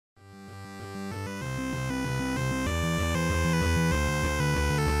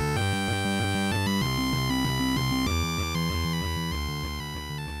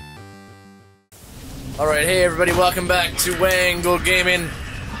Alright, hey everybody, welcome back to Wangle Gaming.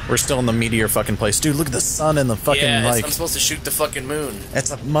 We're still in the meteor fucking place. Dude, look at the sun and the fucking, like... I'm supposed to shoot the fucking moon.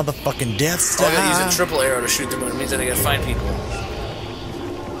 It's a motherfucking Death Star. I gotta use a triple arrow to shoot the moon. It means that I gotta find people.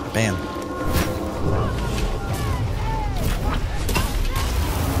 Bam.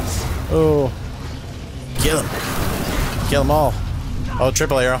 Oh. Kill him. Kill them all. Oh,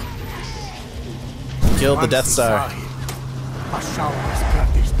 triple arrow. Kill the Death Star.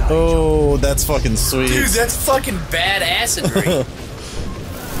 Oh, that's fucking sweet. Dude, that's fucking badassery.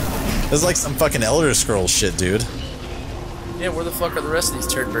 It's like some fucking Elder Scrolls shit, dude. Yeah, where the fuck are the rest of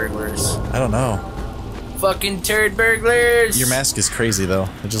these turd burglars? I don't know. Fucking turd burglars! Your mask is crazy, though.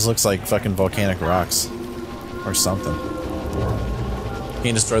 It just looks like fucking volcanic rocks. Or something. Can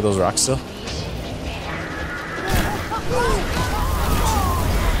you destroy those rocks still?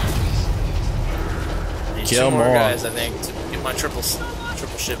 Need Kill two more more guys, I think, to get my triple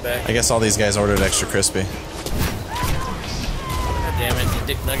shit back. I guess all these guys ordered extra crispy. God damn it, you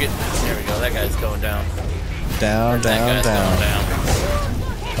dick nugget. There we go, that guy's going down. Down, down, down.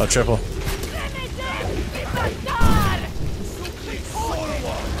 Oh, triple.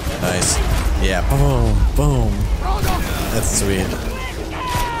 Nice. Yeah, boom, boom. That's sweet.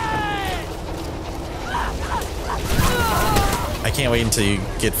 I can't wait until you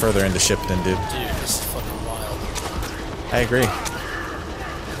get further into Shipton, dude. Dude, this is fucking wild. I agree.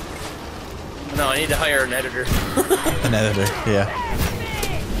 No, I need to hire an editor. An editor, yeah.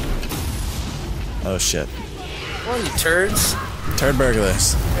 Oh shit. What are you turds? Turd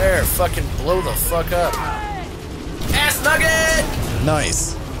burglars. There, fucking blow the fuck up. Ass nugget!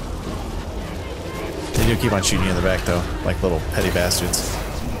 Nice. They do keep on shooting you in the back though, like little petty bastards.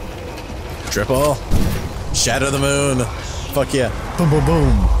 Triple. Shatter the moon. Fuck yeah. Boom, boom,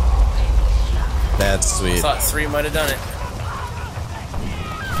 boom. That's sweet. I thought 3 might have done it.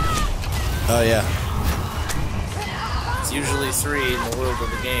 Oh yeah. It's usually 3 in the world of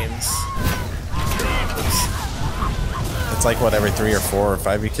the games. It's like what, every 3 or 4 or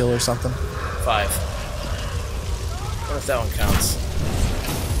 5 you kill or something? 5. What if that one counts?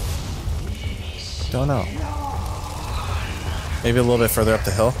 Don't know. Maybe a little bit further up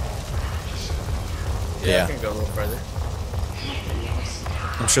the hill? Yeah, I can go a little further.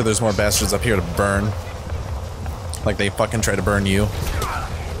 I'm sure there's more bastards up here to burn. Like they fucking try to burn you.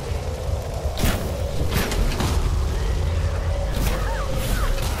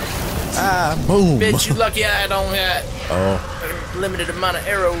 Ah, boom! Bitch, you lucky I don't have Oh. a limited amount of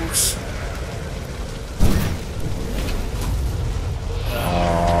arrows.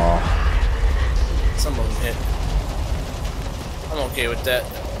 Some of them hit. I'm okay with that.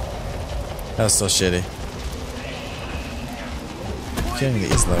 That's so shitty. Killing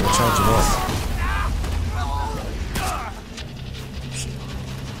these though, we're charging up.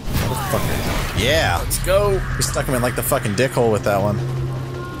 Motherfucker. Yeah! Let's go! We stuck him in like the fucking dick hole with that one.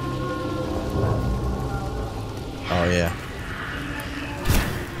 Oh yeah.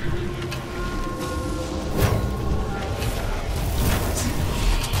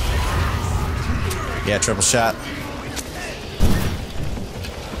 Yeah, triple shot.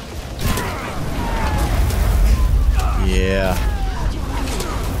 Yeah.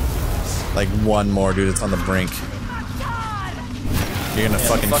 Like one more, dude. It's on the brink. You're gonna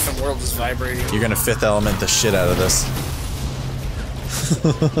The fucking world is vibrating. You're gonna fifth element the shit out of this.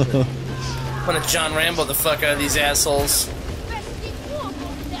 I'm gonna John Rambo the fuck out of these assholes.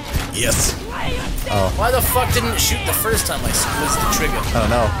 Yes. Oh. Why the fuck didn't it shoot the first time I squeezed the trigger? I don't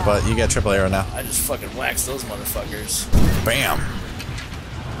know, but you got triple arrow now. I just fucking waxed those motherfuckers. Bam.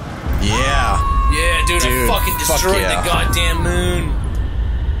 Yeah. Yeah, dude, I fucking destroyed the goddamn moon.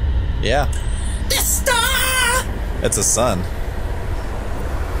 Yeah. The star! It's a sun.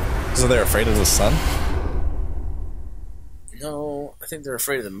 So they're afraid of the sun? No, I think they're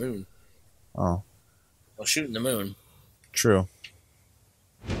afraid of the moon. Oh. Well, shooting the moon. True.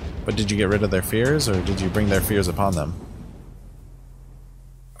 But did you get rid of their fears, or did you bring their fears upon them?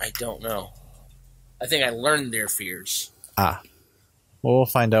 I don't know. I think I learned their fears. Ah. Well, we'll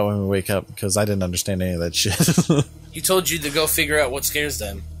find out when we wake up, because I didn't understand any of that shit. He told you to go figure out what scares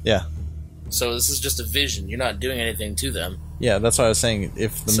them. Yeah. So this is just a vision. You're not doing anything to them. Yeah, that's why I was saying,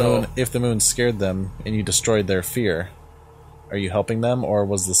 if the moon scared them, and you destroyed their fear, are you helping them, or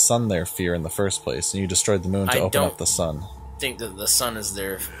was the sun their fear in the first place, and you destroyed the moon to open up the sun? I think that the sun is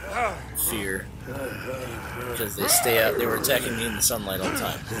their fear. Because they stay out, they were attacking me in the sunlight all the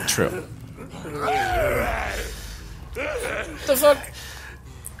time. True. What the fuck?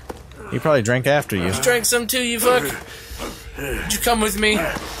 He probably drank after you. You drank some too, you fuck? Would you come with me?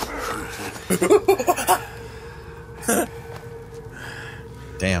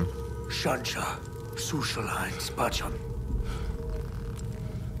 Damn.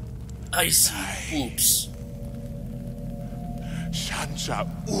 Icy whoops.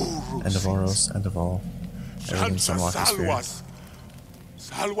 End of Oros, end of all. Everything's Sunwalker Spirit.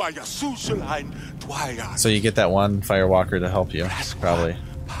 So you get that one Firewalker to help you, probably.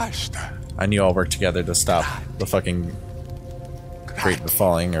 And you all work together to stop the fucking Great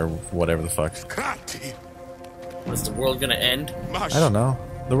Falling or whatever the fuck. Was the world gonna end? I don't know.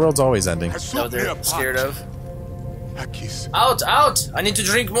 The world's always ending. No, they're scared of. Out, out! I need to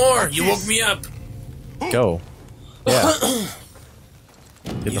drink more. You woke me up. Go. Yeah.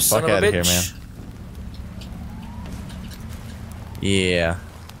 Get the fuck out of here, man. Yeah.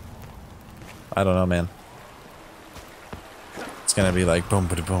 I don't know, man. It's gonna be like boom,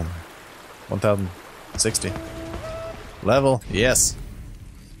 boom, boom. 1060. Level, yes.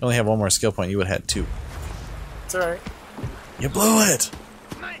 You only have one more skill point. You would have had 2. It's alright. You blew it!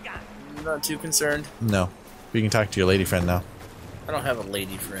 I'm not too concerned. No. We can talk to your lady friend now. I don't have a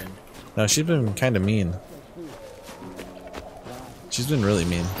lady friend. No, she's been kind of mean. She's been really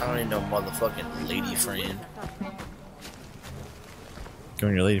mean. I don't even know motherfucking lady friend. Go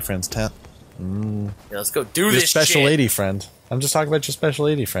in your lady friend's tent. Yeah, let's go do your this special shit. lady friend. I'm just talking about your special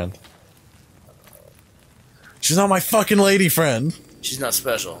lady friend. She's not my fucking lady friend. She's not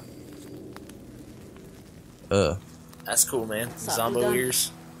special. That's cool, man. Zombo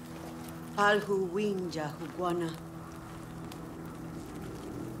ears.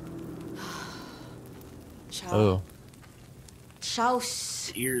 Oh.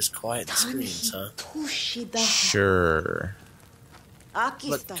 The ears quiet the screams, huh? Sure.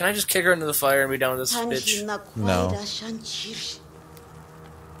 Look, can I just kick her into the fire and be done with this bitch? No.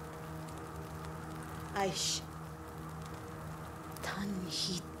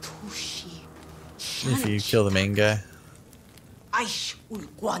 If you kill the main guy.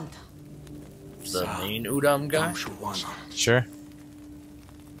 The main Udam guy? Sure.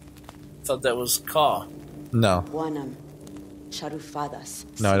 Thought that was Ka. No. No,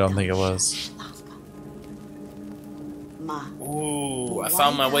 I don't think it was. Ooh, I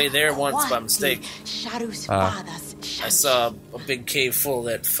found my way there once by mistake. I saw a big cave full of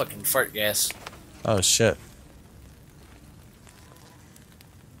that fucking fart gas. Oh shit.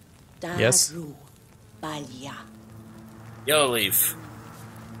 Yes? Yellow leaf.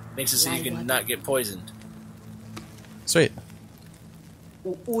 Makes it so you can not get poisoned. Sweet.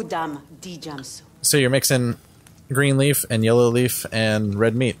 So you're mixing green leaf and yellow leaf and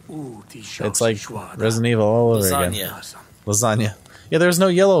red meat. It's like Resident Evil all over again. Lasagna. Yeah, there's no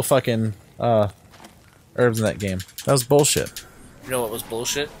yellow fucking herbs in that game. That was bullshit. You know what was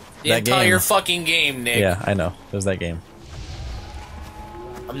bullshit? The that entire game. fucking game, Nick. Yeah, I know. There's that game.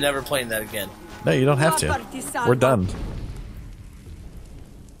 I'm never playing that again. No, you don't have to. We're done.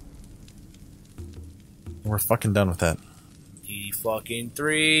 We're fucking done with that.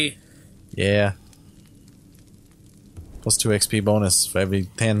 E-fucking-3. Yeah. Plus 2 XP bonus for every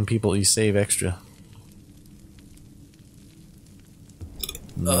 10 people you save extra.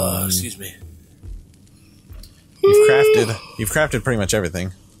 Excuse me. You've crafted pretty much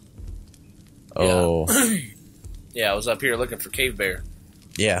everything. Oh. Yeah, I was up here looking for Cave Bear.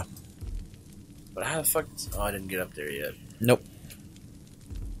 Yeah. But how the fuck... Oh, I didn't get up there yet. Nope.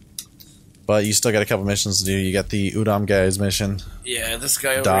 But you still got a couple missions to do. You got the Udam guy's mission. Yeah, this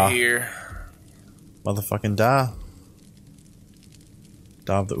guy over here. Motherfucking Da.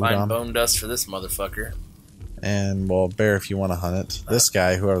 Da of the Udam. Find bone dust for this motherfucker. And, well, bear if you want to hunt it. This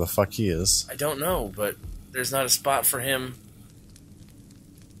guy, whoever the fuck he is. I don't know, but there's not a spot for him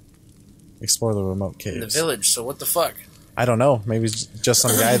Explore the remote caves. in the village, so what the fuck? I don't know. Maybe it's just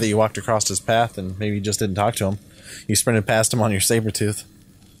some guy that you walked across his path and maybe you just didn't talk to him. You sprinted past him on your saber tooth.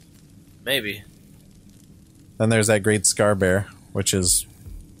 Maybe. Then there's that great Scar Bear, which is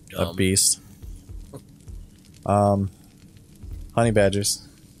a beast. Honey badgers.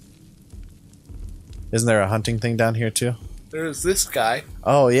 Isn't there a hunting thing down here too? There's this guy.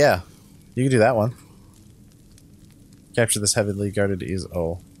 Oh yeah, you can do that one. Capture this heavily guarded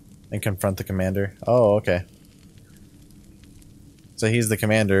and confront the commander. Oh, okay. So he's the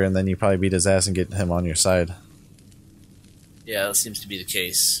commander, and then you probably beat his ass and get him on your side. Yeah, that seems to be the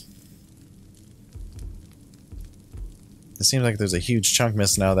case. It seems like there's a huge chunk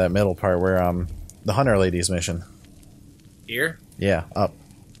missing out of that middle part where the hunter lady's mission. Here? Yeah, up.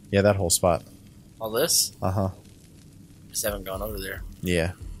 Yeah, that whole spot. All this? Uh-huh. Just haven't gone over there.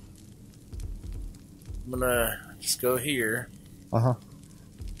 Yeah. I'm gonna just go here. Uh-huh.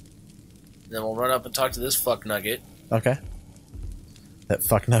 Then we'll run up and talk to this fuck nugget. Okay. That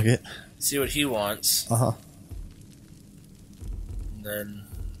fuck nugget. See what he wants. Uh-huh. And then,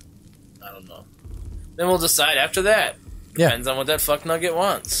 I don't know. Then we'll decide after that. Yeah. Depends on what that fuck nugget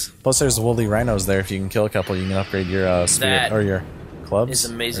wants. Plus, there's woolly rhinos there. If you can kill a couple, you can upgrade your spear or your clubs. It's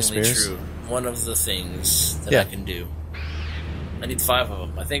amazingly true. One of the things that I can do. I need 5 of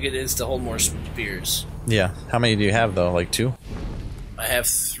them. I think it is to hold more spears. Yeah. How many do you have, though? Like 2? I have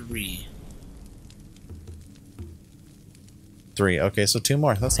 3. 3. Okay, so 2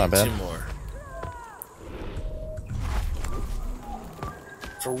 more. That's not bad. 2 more.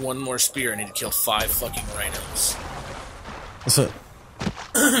 For 1 more spear, I need to kill 5 fucking rhinos. So,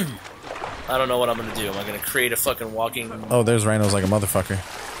 I don't know what I'm gonna do. Am I gonna create a fucking walking... Oh, there's rhinos like a motherfucker.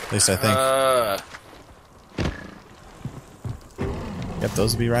 At least I think. Yep,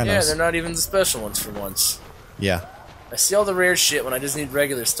 those would be rhinos. Yeah, they're not even the special ones for once. Yeah. I see all the rare shit when I just need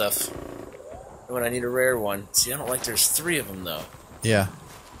regular stuff. And when I need a rare one. See, I don't like there's 3 of them, though. Yeah.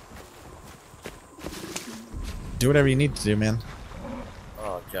 Do whatever you need to do, man.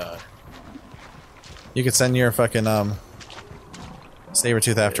 Oh, God. You could send your fucking,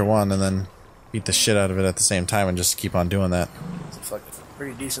 Sabertooth after one and then beat the shit out of it at the same time and just keep on doing that. It's a fucking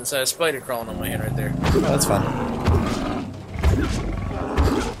pretty decent sized spider crawling on my hand right there. Oh, that's fun.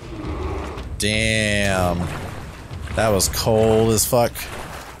 Damn. That was cold as fuck.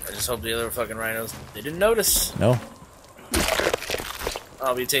 I just hope the other fucking rhinos, they didn't notice. No.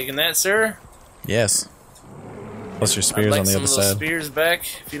 I'll be taking that, sir. Yes. Plus your spears on the other side. I'd like some of those spears back,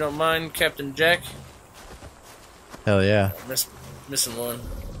 if you don't mind, Captain Jack. Hell yeah. Missing one.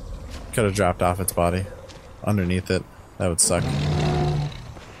 Could have dropped off its body. Underneath it. That would suck.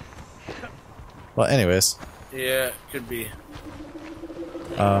 Well, anyways. Yeah, could be.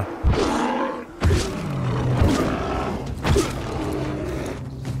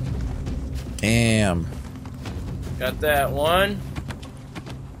 Damn. Got that one.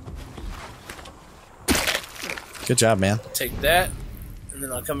 Good job, man. Take that, and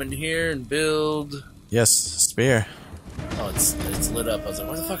then I'll come in here and build. Yes, spear. Oh, it's lit up. I was like,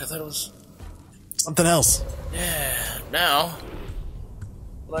 what the fuck? I thought it was something else. Yeah. Now,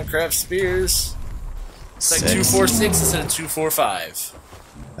 when I craft spears, it's like 6. 246 instead of 245.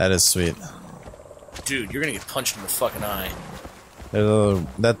 That is sweet. Dude, you're gonna get punched in the fucking eye.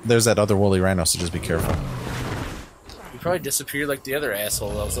 There's that other woolly rhino, so just be careful. He probably disappeared like the other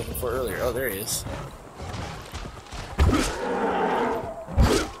asshole I was looking for earlier. Oh, there he is.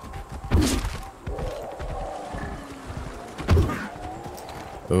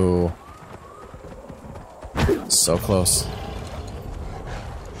 Ooh. So close.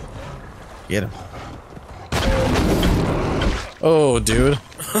 Get him. Oh, dude.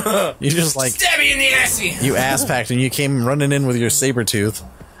 You just like... Stab me in the assy! You ass packed and you came running in with your Sabertooth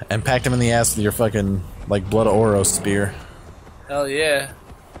and packed him in the ass with your fucking, like, Blood of Oro spear. Hell yeah.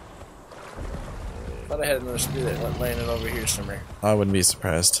 Thought I had another spear that went landing over here somewhere. I wouldn't be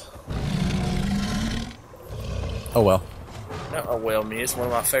surprised. Oh well. Not a whale me, it's one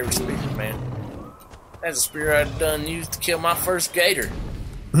of my favorite spears, man. That's a spear I'd done used to kill my first gator.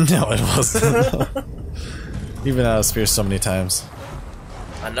 No, it wasn't. You've been out of spears so many times.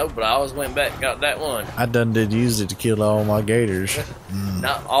 I know, but I always went back and got that one. I done did use it to kill all my gators.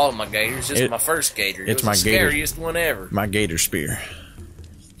 Not all of my gators, just my first gator. It was my scariest one ever. My gator spear.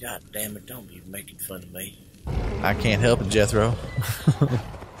 God damn it, don't be making fun of me. I can't help it, Jethro.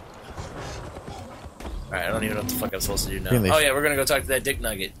 Alright, I don't even know what the fuck I'm supposed to do now. Oh yeah, we're gonna go talk to that dick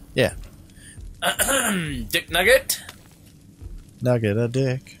nugget. Yeah. Dick nugget? Nugget a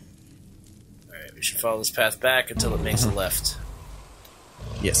dick. Alright, we should follow this path back until it makes a left.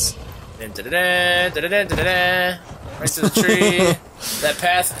 Yes. Right to the tree. That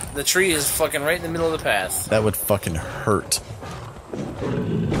path, the tree is fucking right in the middle of the path. That would fucking hurt.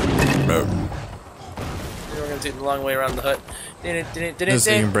 We're gonna take the long way around the hut. Just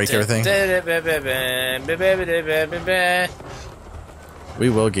so you can break everything. We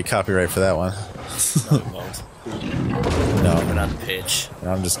will get copyright for that one. No, we won't. No. We're not the pitch.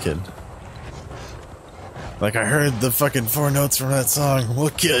 No, I'm just kidding. Like, I heard the fucking 4 notes from that song. We'll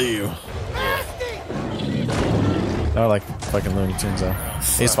kill you. Yeah. I like fucking Looney Tunes, though. I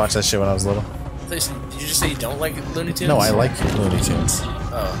used to watch that shit when I was little. Did you just say you don't like Looney Tunes? No, I like Looney Tunes.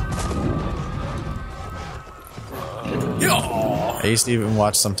 Oh. Yeah. I used to even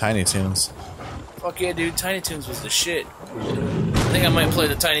watch some Tiny Toons. Fuck yeah, dude. Tiny Toons was the shit. I think I might play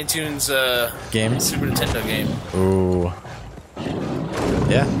the Tiny Toons game? Super Nintendo game. Ooh.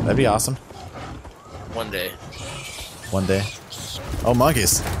 Yeah, that'd be awesome. One day. One day. Oh,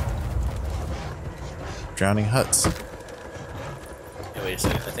 monkeys. Drowning huts. Yeah, wait a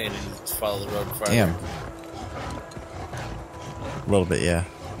second. I think I need to follow the road farther. Damn. A little bit, yeah.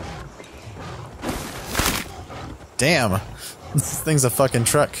 Damn. This thing's a fucking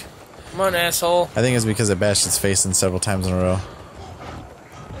truck. Come on, asshole. I think it's because it bashed its face in several times in a row.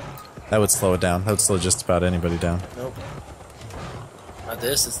 That would slow it down. That would slow just about anybody down. Nope. Not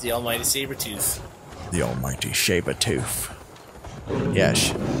this, it's the almighty Sabertooth. The almighty Sabertooth.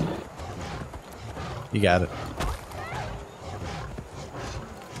 Yes. You got it.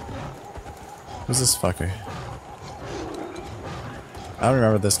 Who's this fucker? I don't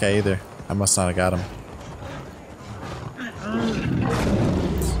remember this guy either. I must not have got him.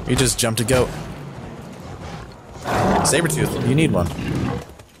 You just jumped a goat. Sabertooth, you need one.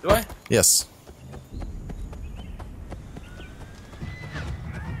 Do I? Yes.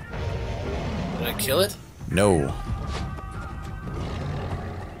 Did I kill it? No.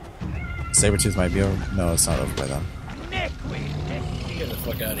 Sabertooth might be over. No, it's not over by then. Get the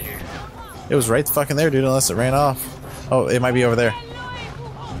fuck out of here. It was right fucking there, dude, unless it ran off. Oh, it might be over there.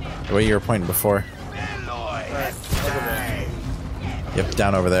 The way you were pointing before. Yep,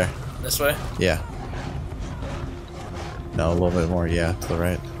 down over there. This way? Yeah. No, a little bit more, yeah, to the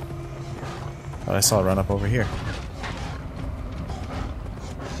right. But I saw it run up over here.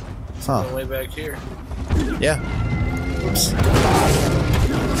 Huh. Way back here. Yeah. Oops.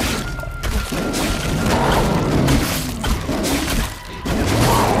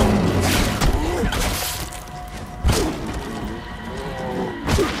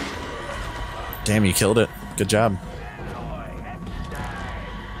 Damn, you killed it. Good job.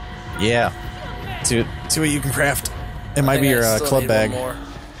 Yeah. See what you can craft. It might be your club bag.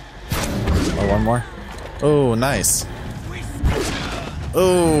 Oh, one more? Oh, nice.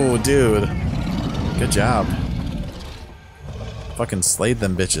 Oh, dude. Good job. Fucking slayed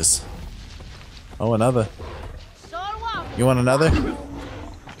them bitches. Oh, another. You want another?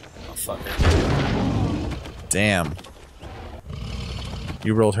 Oh, fuck it. Damn.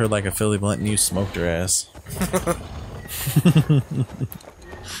 You rolled her like a Philly blunt and you smoked her ass.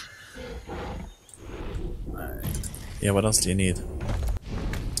 Yeah, what else do you need?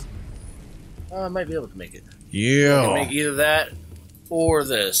 I might be able to make it. Yeah. I can make either that or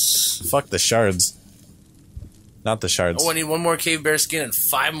this. Fuck the shards. Not the shards. Oh, I need one more cave bear skin and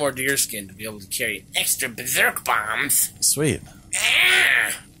 5 more deer skin to be able to carry extra berserk bombs. Sweet.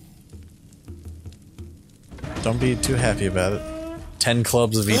 Ah! Don't be too happy about it. 10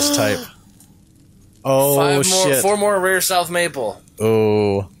 clubs of each type. Oh, shit. 4 more rare South Maple.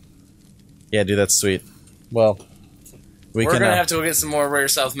 Oh. Yeah, dude, that's sweet. Well, we're going to have to go get some more rare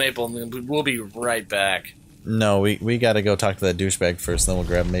South Maple, and then we'll be right back. No, we got to go talk to that douchebag first, then we'll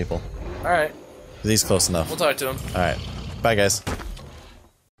grab Maple. Alright. He's close enough. We'll talk to him. Alright. Bye, guys.